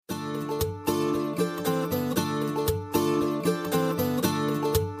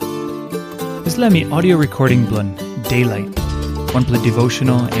let me audio recording blun Daylight. One play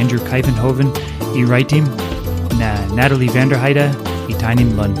devotional Andrew Kuyvenhoven, Ritim, na Natalie Vanderheide,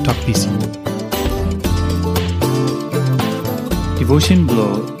 tainim blun tokpisim. Devotion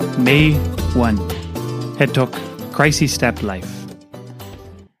blo May 1. Hetok Krais Stap Laip.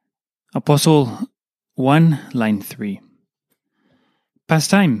 Aposel 1, line 3.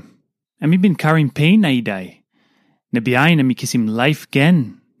 Pastaim, ami bin karim pain na idai. Na bihain ami kisim life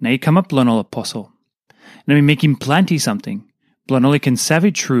gen. Na kamap blun all aposel. Na mi mekim planti samting. Blun oli can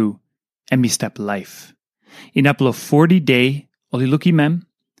savage true. Ami Stap Laip. Inap lo 40 day. Oli lukim.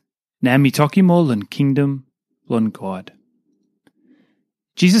 Na ami tokim all lun kingdom. Blun God.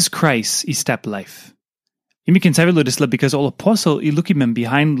 Jisas Krais Stap Laip. Yumi can savage lo disla because all aposel lukim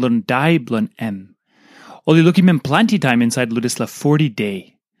behind lun die blun em. Oli lukim planti time inside lo disla 40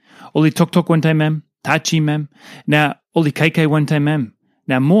 day. Oli toktok wantaim tasim na oli kaikai wantaim.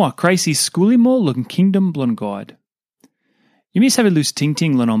 Na moa Krais skulim all lun kingdom blun God. Yumi savage lose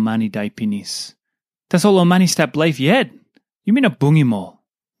tingting lun mani die pinis. Tasol mani Stap Laip yet. Yumi na bungim all.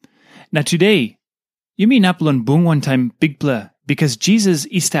 Na today, Yumi nap lun bung wantaim bigpla because Jesus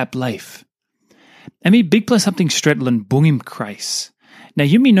Stap Laip. Ami bigpla something stret lun bungim Krais. Na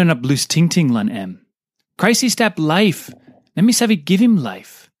Yumi no nap lose tingting lun em. Krais Stap Laip. Na mi savi give him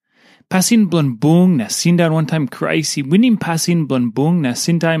life. Pasin blun bung na sindan wantaim Krais. Winim pasin blun bung na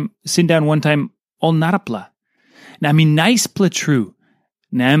sindan wantaim all narapla. Na mi nice pla true.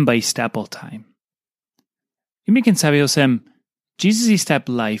 Na em by Stap all time. Yumi can savi osem Jesus Stap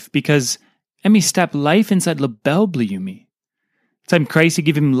Laip because emi Stap Laip inside le belble Yumi. Taim Krais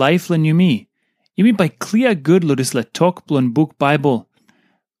give him life len Yumi. Yumi by clear good lodis le tok blun Buk Baibel.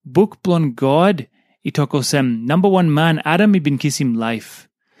 Buk blun God itok osem number one man Adam bin kisim life.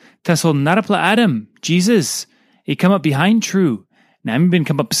 Tasol narapla Adam, Jesus, come up behind true. Na bin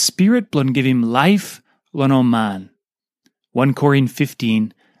come up spirit blun give him life lon all man. 1 Corinthians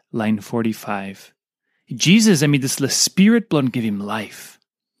 15, line 45. Jesus this le spirit blun give him life.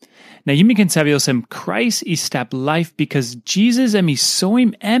 Now Yumi can saviosem Krais Stap Laip because Jesus so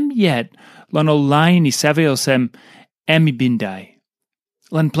him yet lon all line saviosem bindai.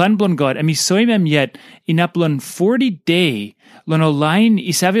 Lan plan blun God so him yet inap lon 40 day lon all line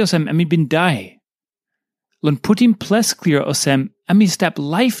saviosem bindai. Lon put him plus clear osem Stap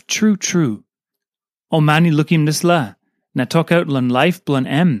Laip true. O mani lukim nisla na talk out lon life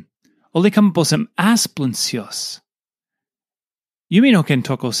blun Oli come posem as blun sios. Yumi no ken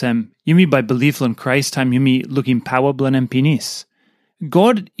tokosem, Yumi by belief lon Krais time Yumi looking power blun pinis.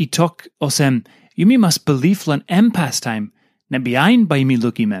 God tok osem, Yumi must believe lon Pastaim, na bihain by Yumi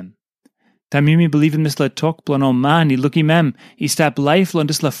lukim. Time Yumi believe in this la tok blun all man, lukim Stap Laip lon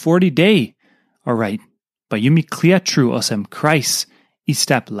this la 40 day. Alright, but Yumi clear true osem Krais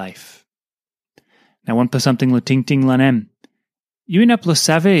Stap Laip. Now one plus something lo ting lan Yumi na plus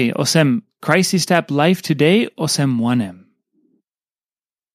save osem Krais Stap Laip today osem 1